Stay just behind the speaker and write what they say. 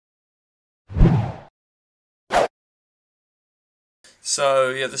So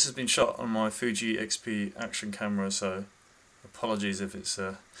yeah, this has been shot on my Fuji XP action camera, so apologies if it's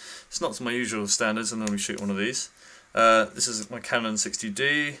not to my usual standards. I normally shoot one of these. This is my Canon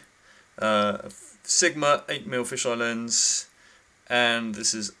 60D, Sigma 8mm fisheye lens, and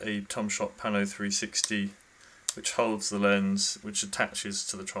this is a TomShot Pano 360 which holds the lens, which attaches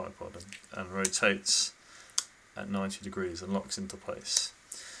to the tripod and rotates at 90 degrees and locks into place.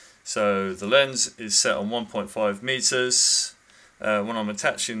 So the lens is set on 1.5 meters. When I'm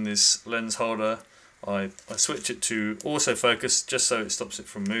attaching this lens holder, I switch it to autofocus just so it stops it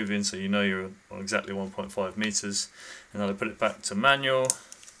from moving, so you know you're on exactly 1.5 meters, and then I put it back to manual.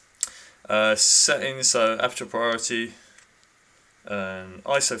 Settings, so aperture priority, and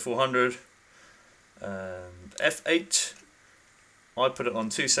ISO 400, and f8. I put it on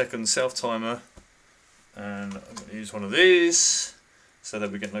 2 seconds self timer, and I'm going to use one of these so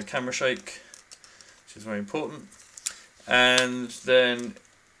that we get no camera shake, which is very important. And then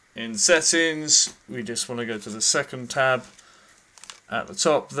in settings, we just want to go to the second tab at the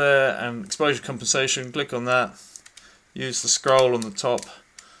top there, and exposure compensation, click on that, use the scroll on the top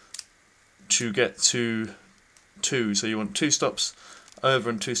to get to 2, so you want 2 stops over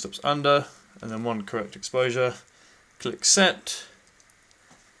and 2 stops under, and then 1 correct exposure. Click set,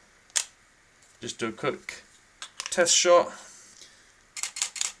 just do a quick test shot.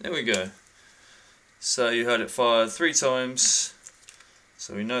 There we go. So you heard it fired 3 times,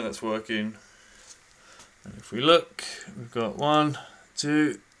 so we know that's working. And if we look, we've got 1,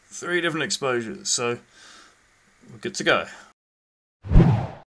 2, 3 different exposures, so we're good to go.